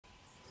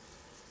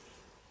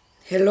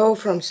Hello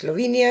from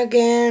Slovenia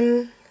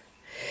again.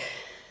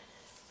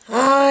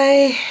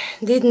 I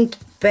didn't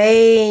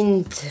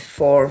paint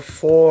for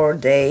 4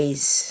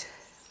 days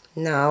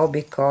now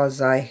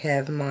because I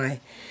have my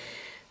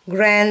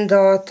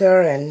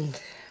granddaughter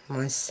and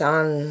my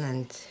son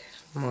and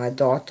my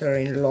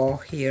daughter-in-law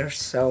here,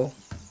 so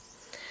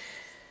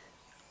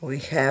we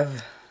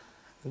have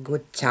a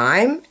good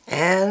time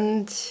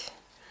and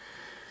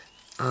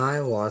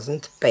I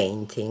wasn't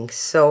painting.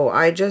 So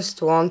I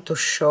just want to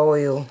show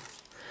you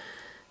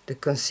the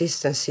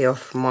consistency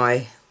of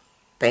my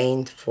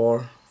paint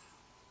for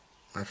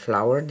my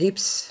flower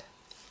dips.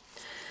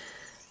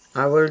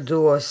 I will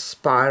do a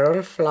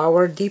spiral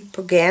flower dip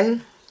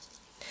again,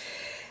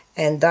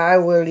 and I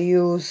will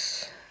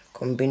use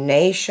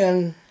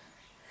combination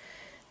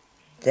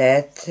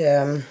that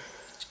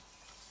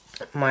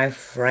my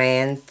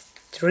friend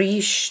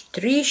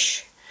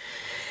Trish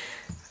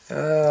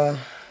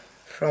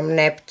from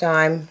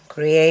Naptime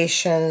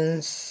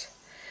Creations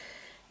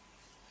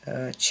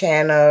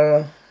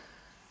channel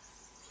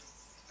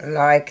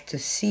like to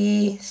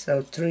see.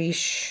 So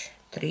Trish,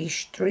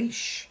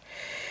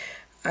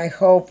 I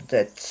hope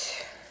that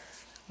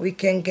we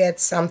can get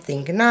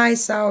something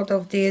nice out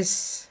of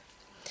this.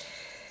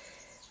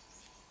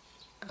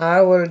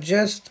 I will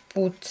just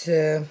put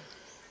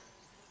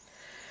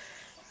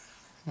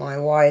my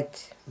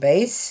white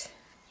base,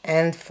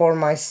 and for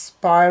my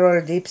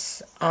spiral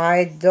dips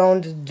I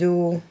don't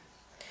do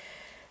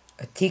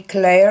a thick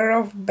layer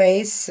of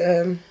base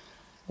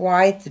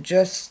white,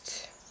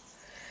 just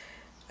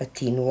a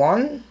thin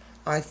one.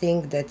 I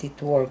think that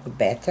it worked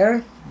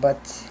better, but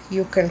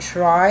you can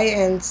try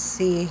and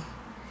see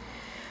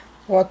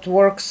what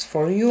works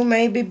for you,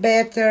 maybe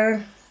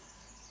better,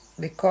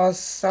 because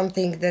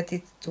something that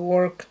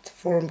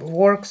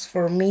works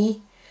for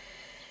me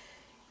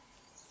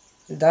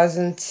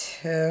doesn't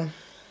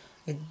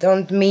it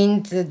don't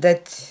mean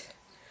that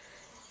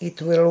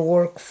it will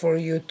work for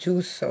you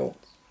too. So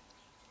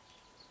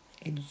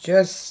it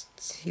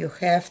just, you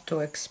have to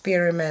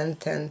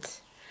experiment and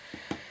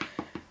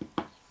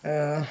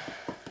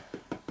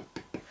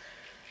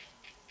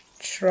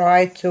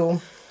try to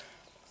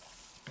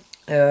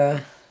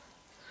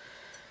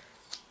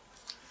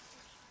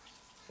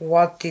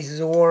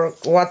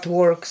what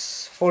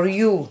works for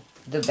you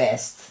the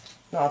best,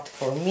 not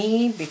for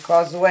me,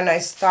 because when I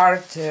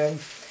start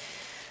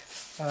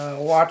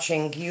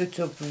watching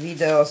YouTube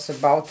videos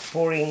about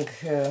pouring,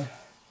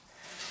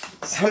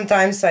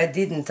 sometimes I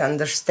didn't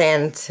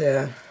understand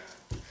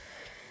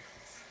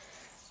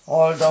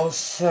all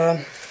those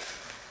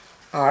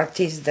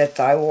artists that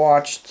I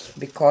watched,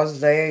 because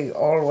they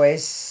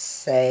always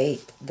say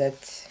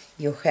that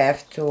you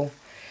have to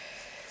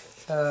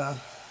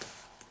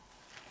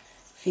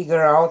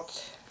figure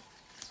out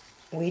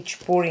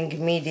which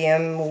pouring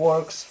medium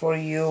works for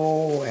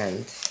you,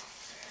 and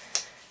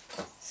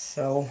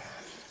so,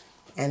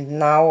 and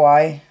now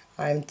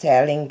I'm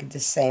telling the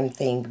same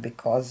thing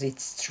because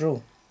it's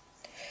true.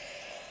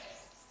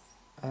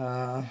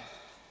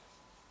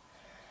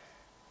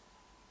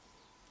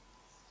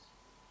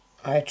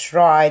 I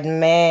tried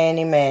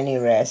many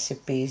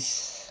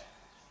recipes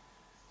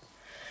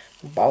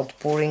about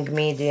pouring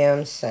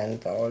mediums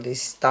and all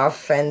this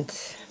stuff, and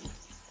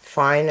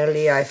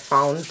finally I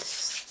found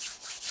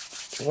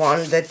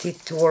one that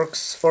it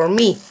works for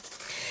me.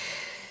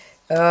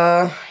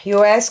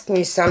 You ask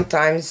me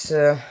sometimes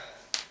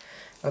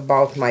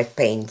about my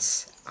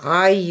paints.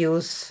 I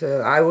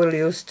will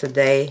use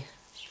today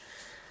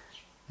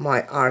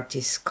my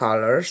artist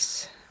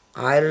colors.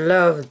 I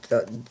love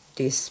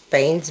these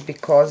paints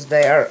because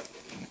they are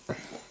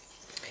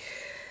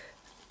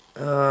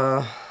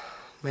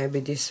maybe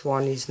this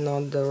one is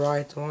not the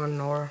right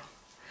one, or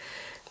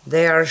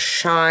they are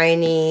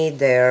shiny,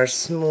 they are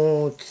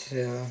smooth.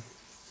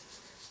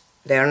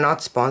 They are not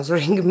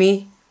sponsoring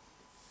me.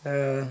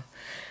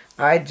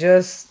 I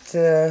just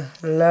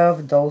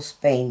love those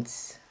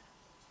paints.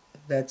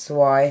 That's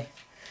why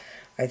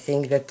I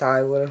think that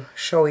I will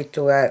show it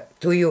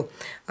to you.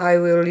 I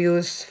will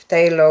use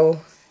phthalo,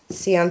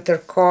 cyan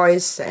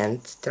turquoise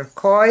and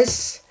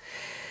turquoise.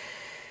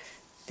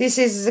 This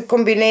is a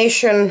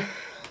combination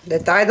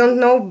that I don't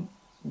know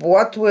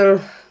what will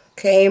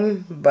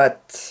came,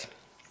 but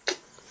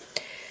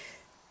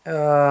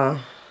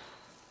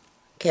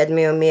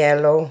cadmium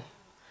yellow,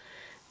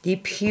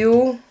 deep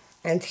hue,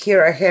 and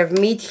here I have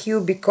mid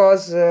hue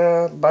because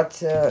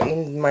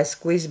in my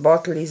squeeze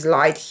bottle is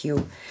light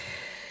hue.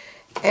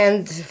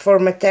 And for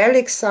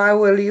metallics I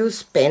will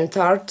use paint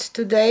art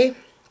today,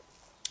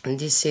 and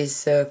this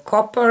is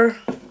copper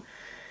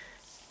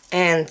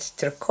and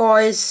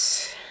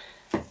turquoise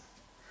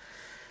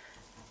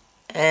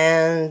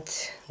and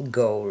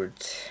gold.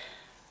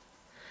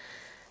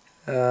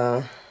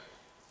 I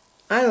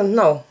don't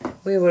know,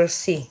 we will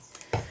see.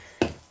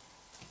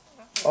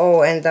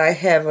 Oh, and I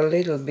have a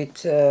little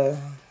bit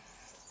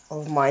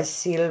of my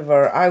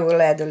silver. I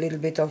will add a little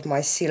bit of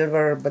my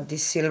silver, but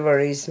this silver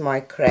is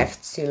my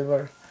craft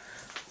silver.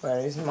 Where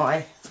is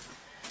my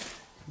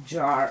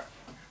jar?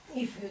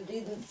 If you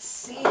didn't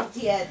see it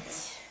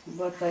yet,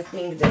 but I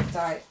think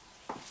that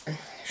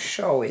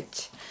show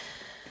it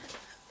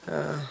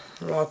a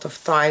lot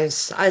of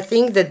times. I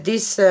think that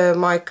this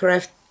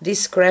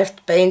these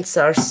craft paints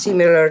are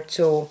similar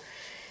to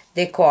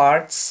deco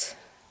arts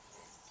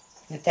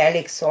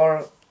metallics,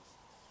 or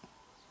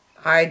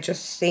I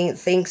just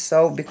think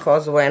so,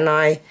 because when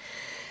I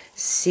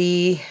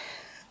see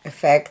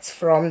effects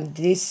from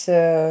this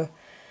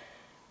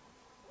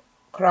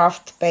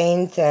craft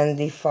paint, and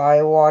if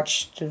I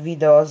watched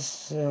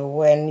videos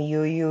when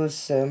you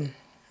use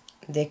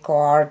deco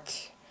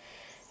art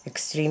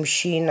extreme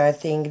sheen, I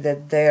think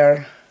that they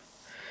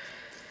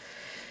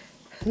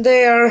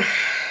are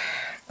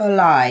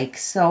alike.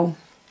 So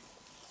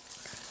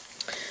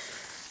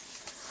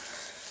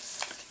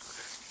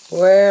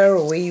where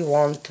we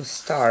want to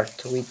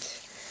start, with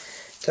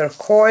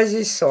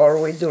turquoises or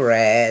with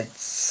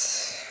reds?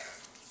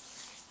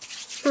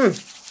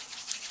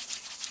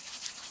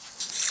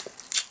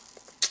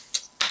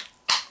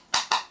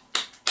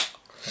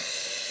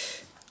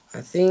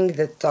 I think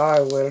that I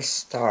will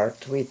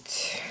start with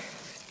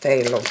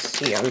Tale of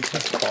Sea and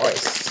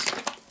turquoise.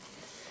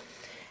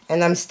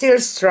 And I'm still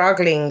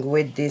struggling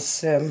with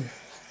this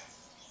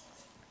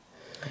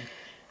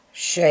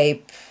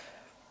shape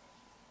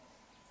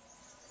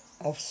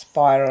of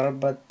spiral,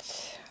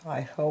 but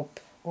I hope,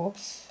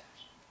 oops.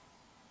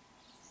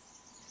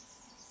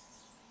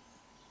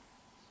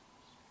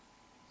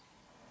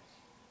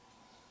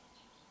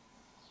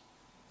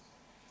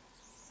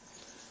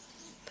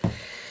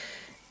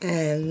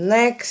 And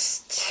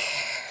next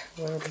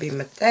will be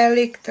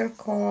metallic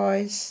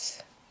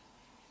turquoise.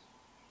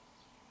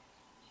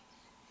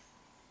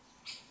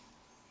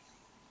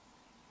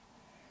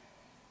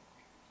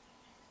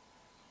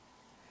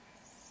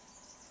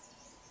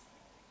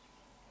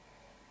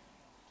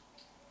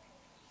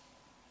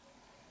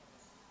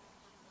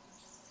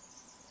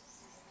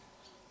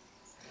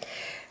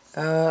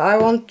 I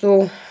want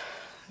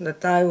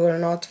that I will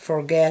not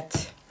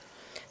forget.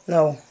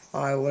 No,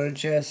 I will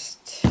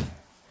just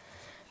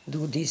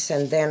do this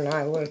and then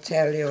I will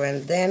tell you,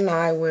 and then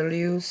I will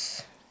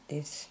use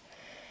this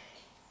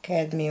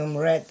cadmium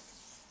red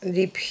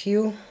lip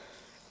hue.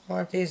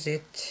 What is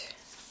it?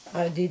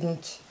 I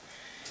didn't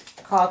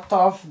cut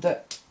off the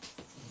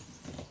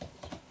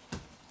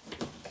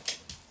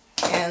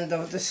end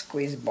of the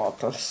squeeze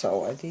bottle,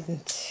 so I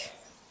didn't.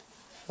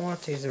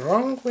 What is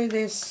wrong with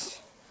this?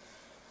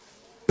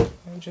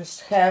 I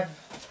just have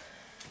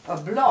a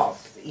blob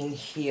in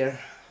here,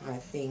 I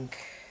think.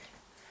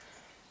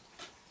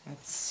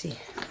 Let's see.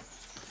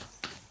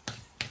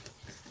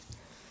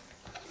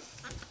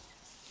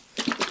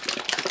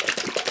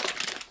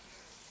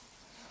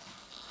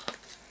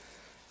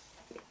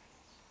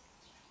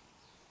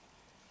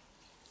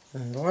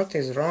 And what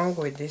is wrong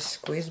with this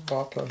squeeze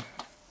bottle?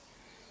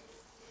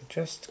 I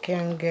just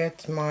can't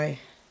get my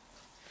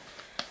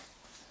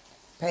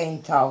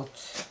paint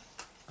out.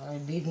 I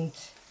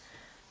didn't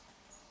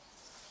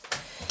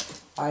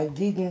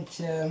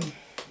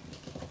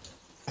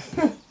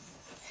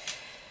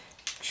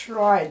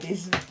try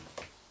this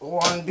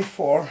one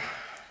before.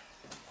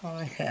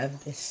 I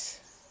have this.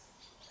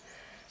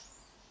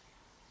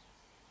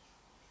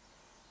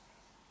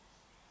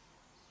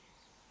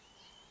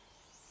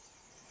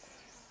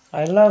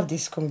 I love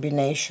this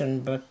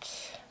combination,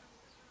 but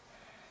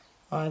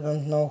I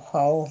don't know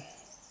how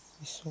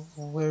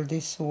will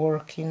this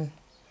work in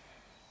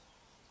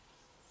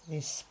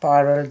these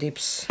spiral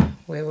dips.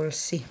 We will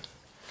see.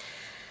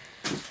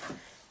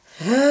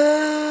 And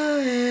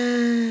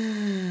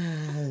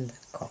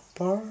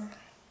copper.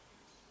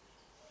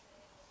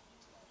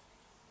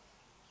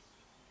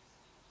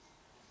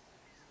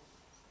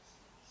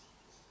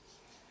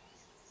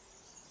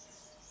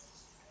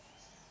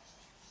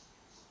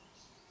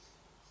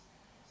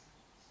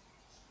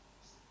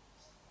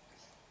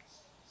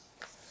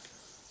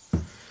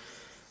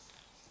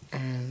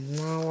 And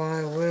now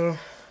I will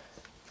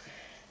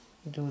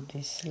do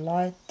this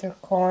light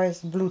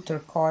turquoise, blue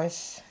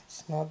turquoise.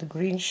 It's not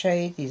green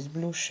shade, it's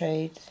blue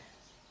shade.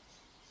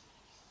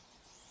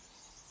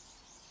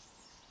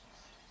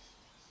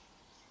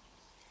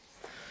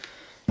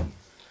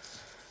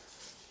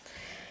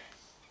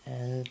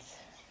 And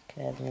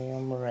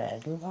cadmium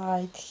red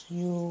light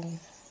hue.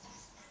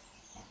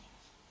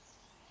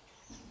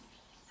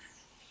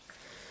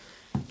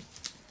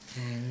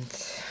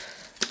 And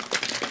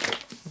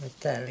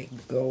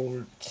metallic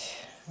gold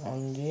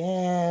on the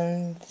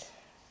end.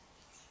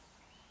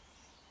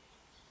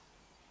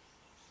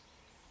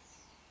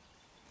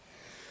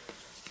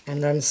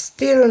 And I'm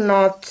still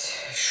not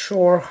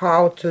sure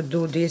how to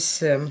do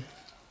this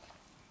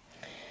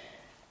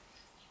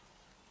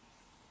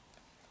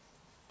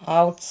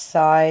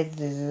outside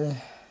the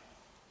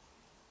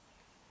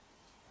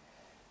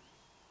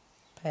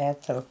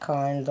petal,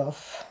 kind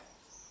of,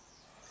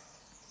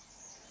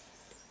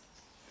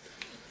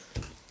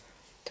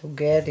 to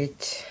get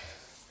it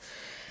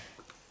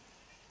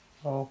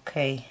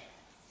okay.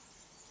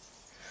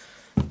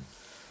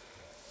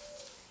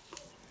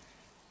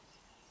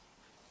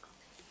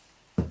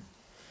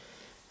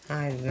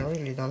 I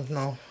really don't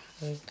know.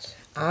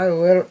 I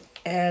will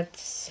add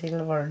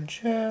silver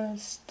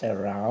just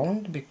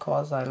around,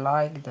 because I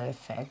like the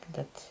effect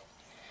that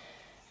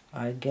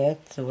I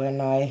get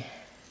when I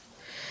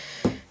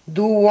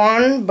do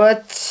one,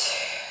 but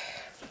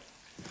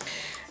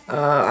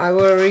I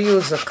will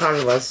reuse a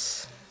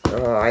canvas.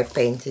 I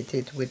painted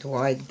it with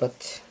white,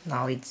 but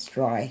now it's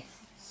dry,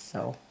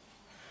 so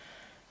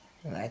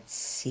let's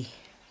see.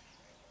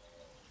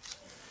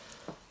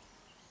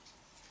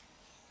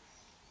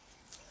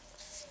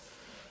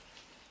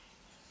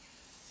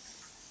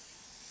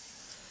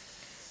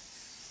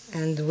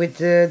 And with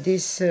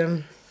these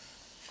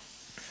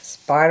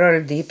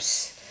spiral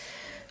dips,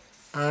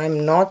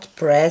 I'm not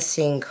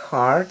pressing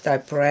hard, I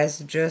press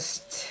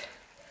just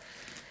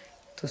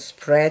to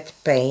spread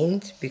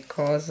paint,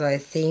 because I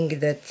think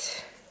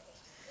that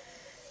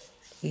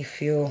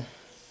if you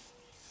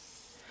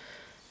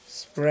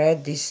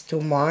spread this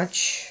too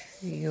much,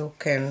 you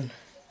can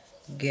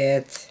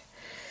get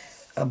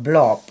a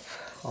blob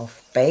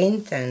of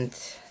paint and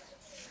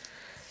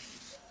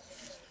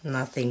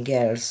nothing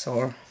else.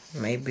 Or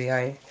maybe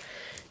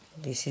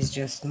this is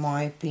just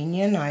my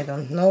opinion, I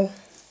don't know,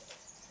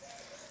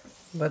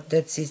 but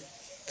that's it,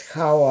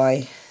 how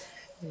I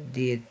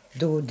did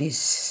do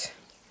this.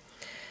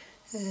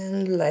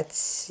 And let's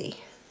see.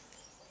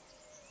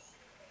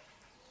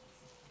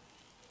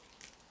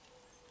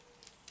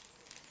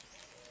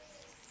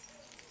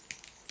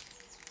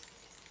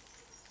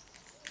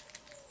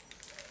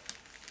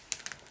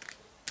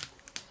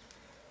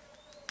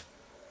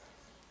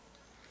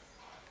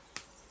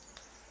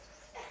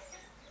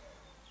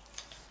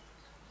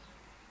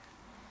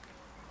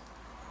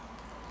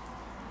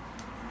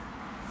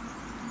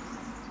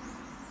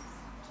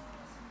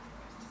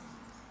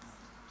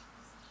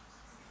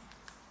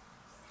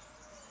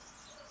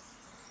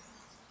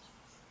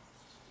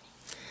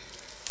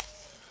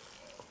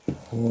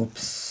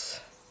 Oops.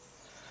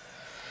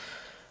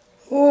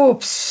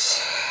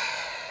 Oops.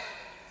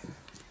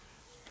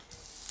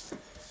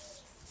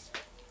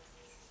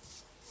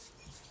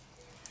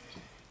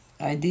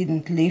 I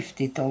didn't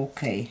lift it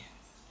okay,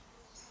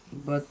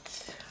 but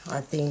I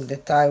think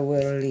that I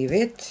will leave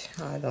it.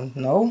 I don't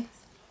know.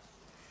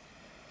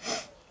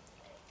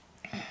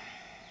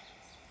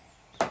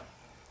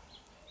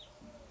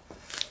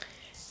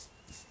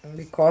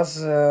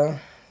 Because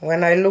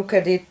when I look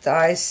at it,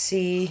 I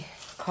see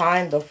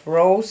kind of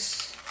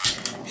rose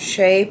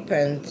shape,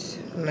 and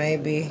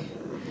maybe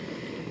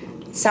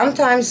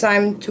sometimes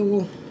I'm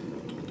too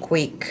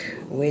quick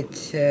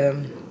with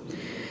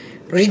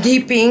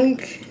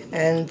redipping,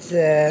 and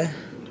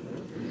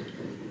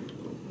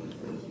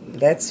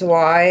that's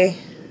why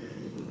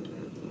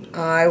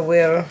I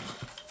will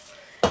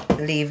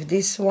leave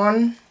this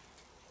one,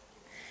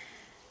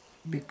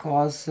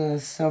 because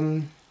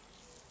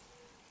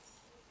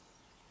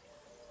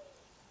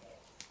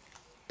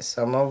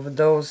some of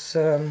those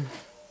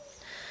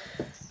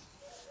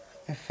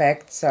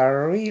effects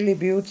are really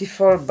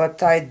beautiful,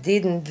 but I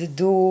didn't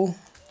do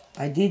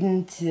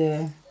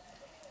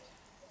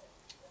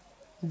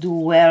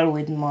well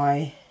with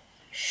my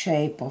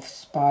shape of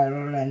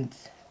spiral and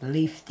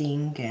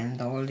lifting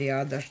and all the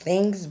other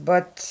things,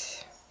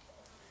 but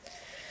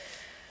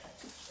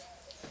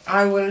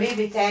I will leave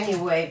it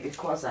anyway,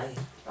 because I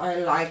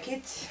like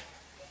it.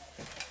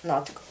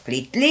 Not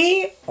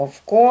completely,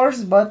 of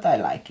course, but I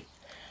like it.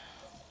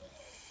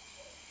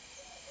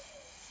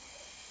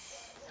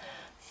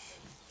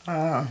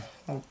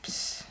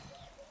 Oops.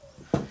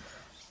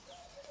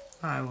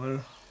 I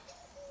will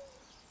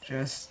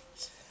just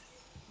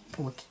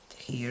put it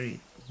here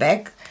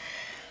back,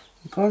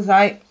 because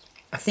I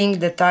think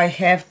that I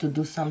have to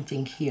do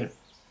something here.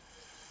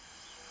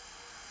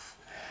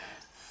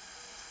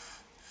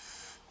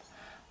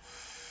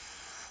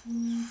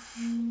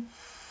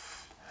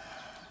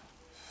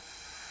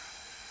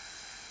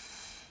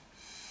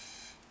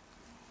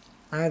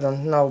 I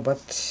don't know,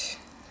 but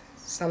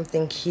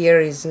something here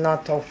is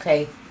not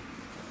okay.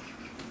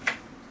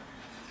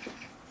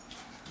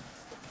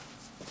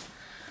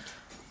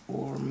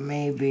 Or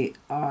maybe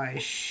I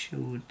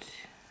should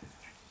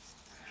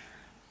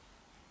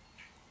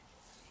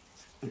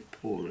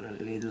pull a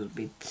little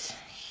bit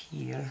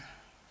here.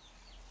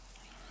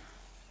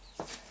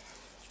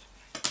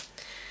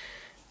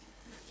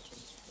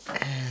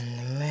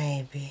 And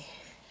maybe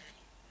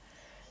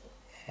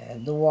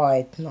add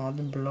white,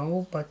 not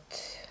blue,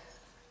 but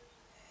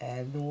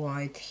add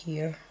white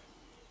here.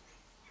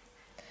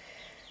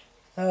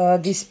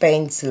 This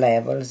paints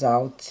levels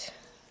out,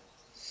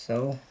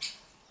 so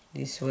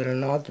this will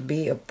not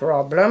be a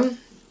problem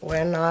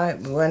when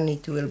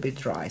it will be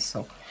dry.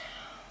 So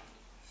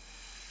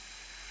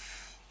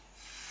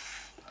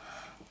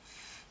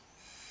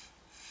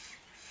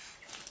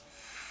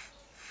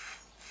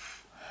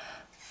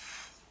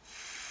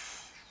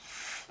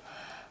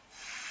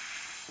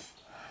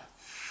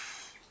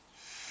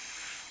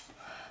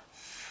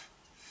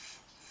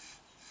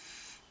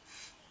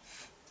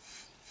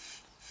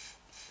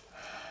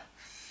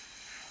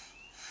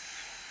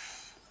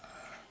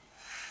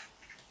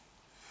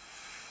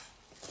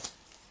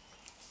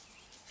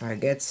I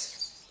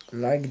guess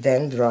like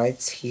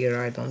dendrites here.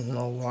 I don't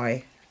know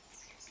why.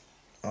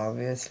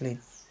 Obviously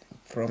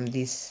from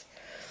this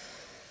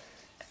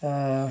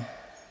phthalo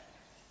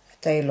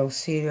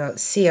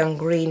cyan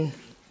green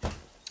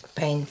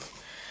paint.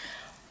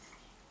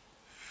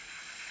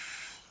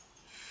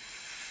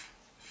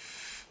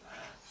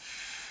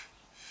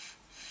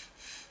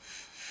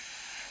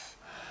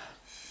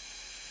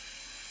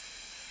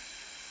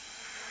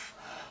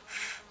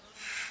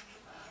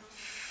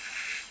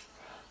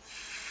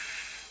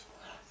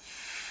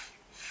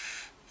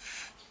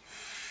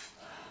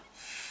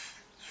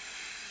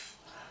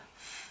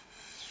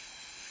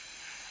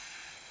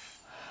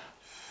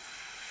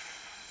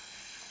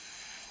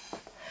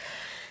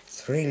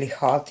 It's really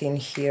hot in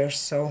here,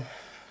 so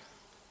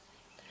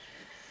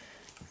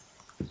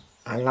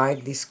I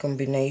like this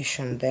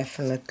combination.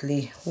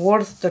 Definitely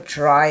worth to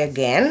try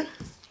again.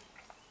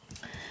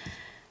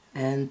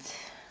 And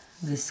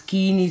the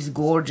skin is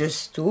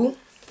gorgeous too.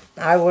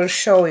 I will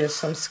show you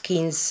some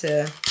skins,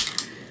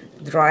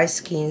 dry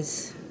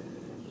skins,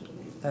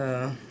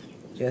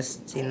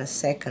 just in a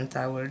second.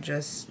 I will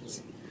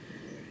just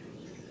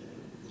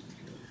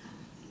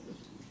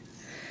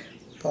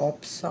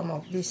pop some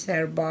of these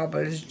air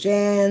bubbles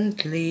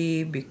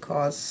gently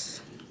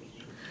because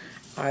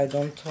I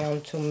don't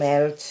want to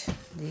melt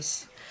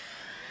this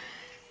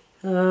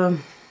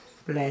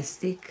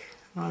plastic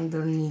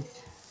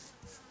underneath.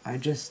 I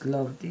just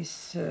love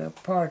this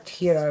part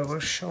here. I will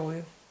show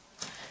you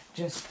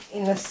just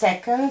in a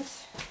second.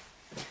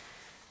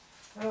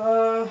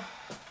 Where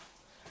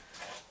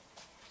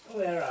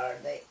are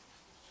they?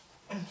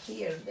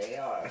 Here they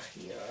are.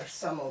 Here are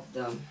some of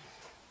them.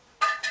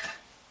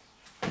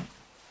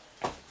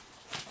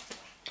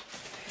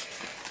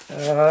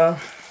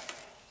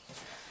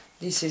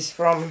 This is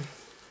from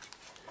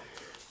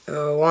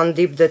one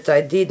dip that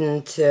I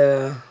didn't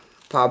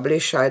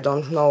publish. I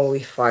don't know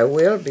if I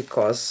will,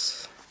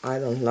 because I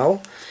don't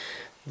know,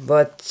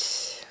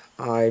 but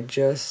I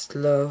just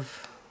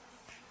love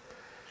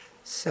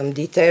some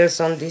details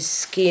on this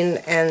skin.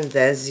 And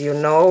as you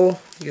know,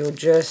 you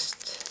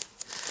just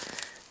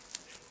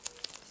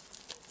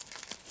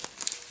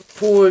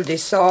pull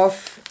this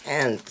off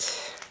and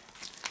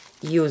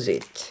use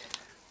it.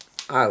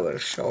 I will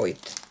show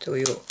it to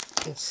you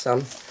in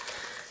some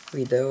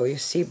video, you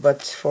see,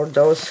 but for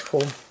those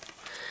who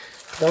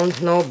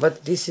don't know,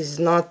 but this is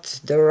not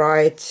the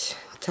right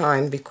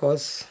time,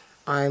 because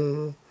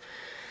I'm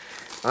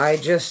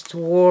just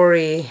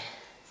worried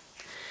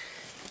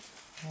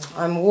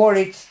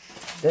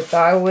that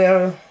I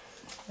will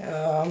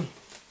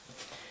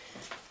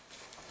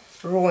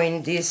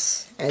ruin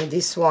this, and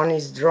this one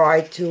is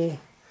dry too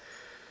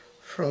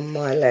from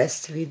my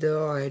last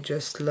video. I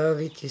just love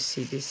it. You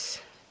see this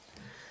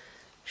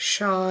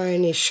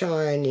shiny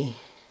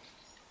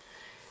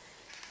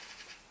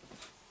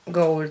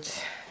gold.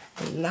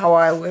 Now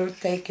I will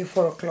take you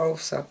for a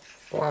close-up.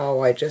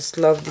 Wow, I just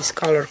love this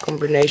color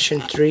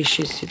combination. Trish,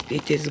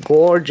 it is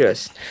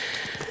gorgeous,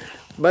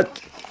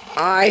 but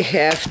I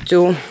have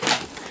to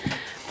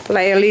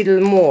play a little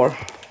more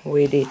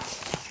with it.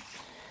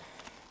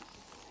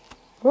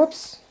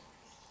 Whoops.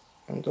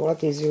 And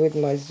what is with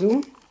my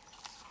zoom?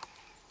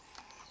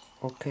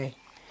 Okay.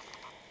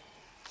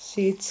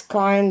 See, it's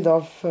kind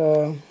of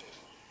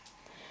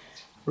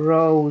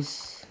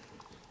rose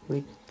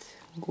with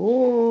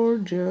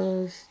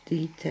gorgeous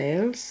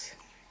details.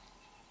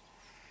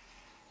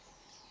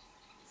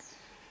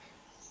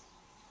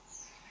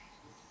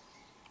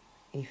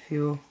 If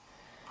you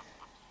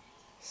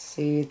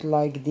see it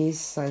like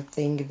this, I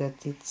think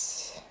that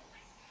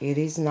it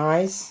is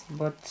nice,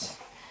 but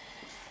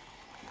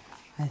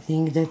I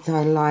think that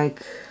I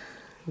like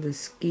the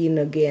skin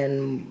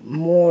again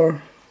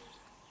more,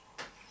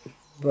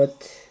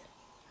 but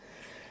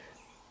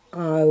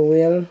I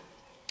will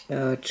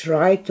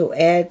try to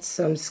add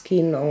some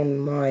skin on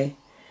my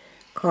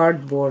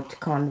cardboard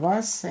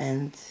canvas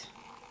and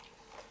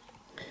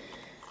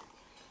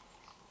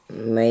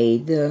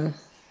made a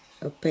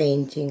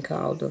painting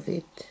out of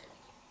it.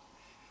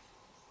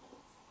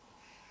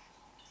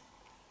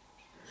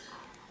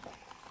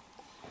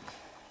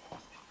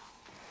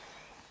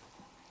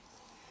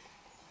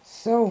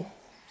 So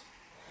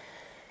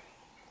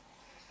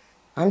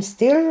I'm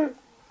still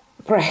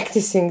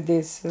practicing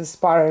this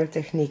spiral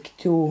technique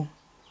too,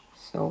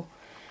 so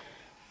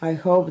I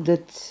hope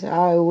that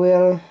I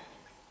will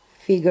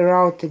figure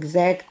out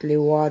exactly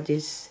what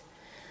is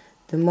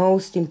the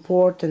most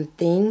important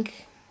thing.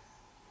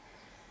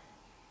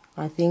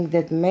 I think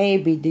that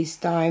maybe this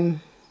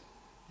time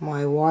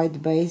my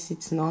white base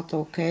it's not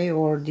okay,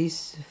 or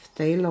this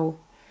phthalo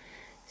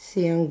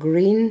cyan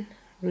green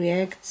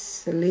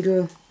reacts a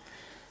little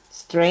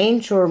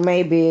strange, or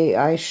maybe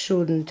I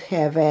shouldn't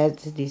have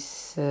added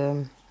this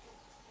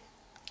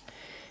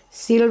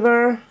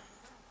silver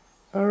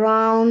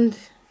around.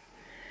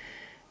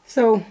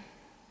 So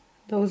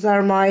those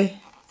are my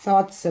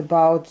thoughts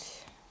about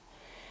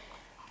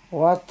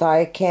what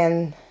I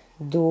can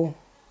do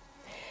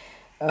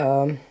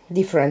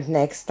different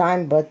next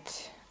time.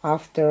 But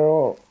after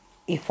all,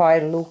 if I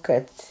look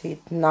at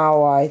it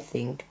now, I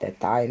think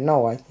that I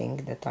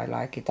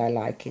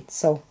like it.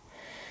 So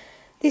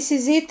this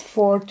is it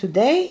for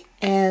today,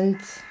 and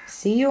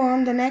see you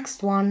on the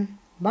next one.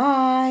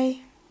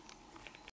 Bye.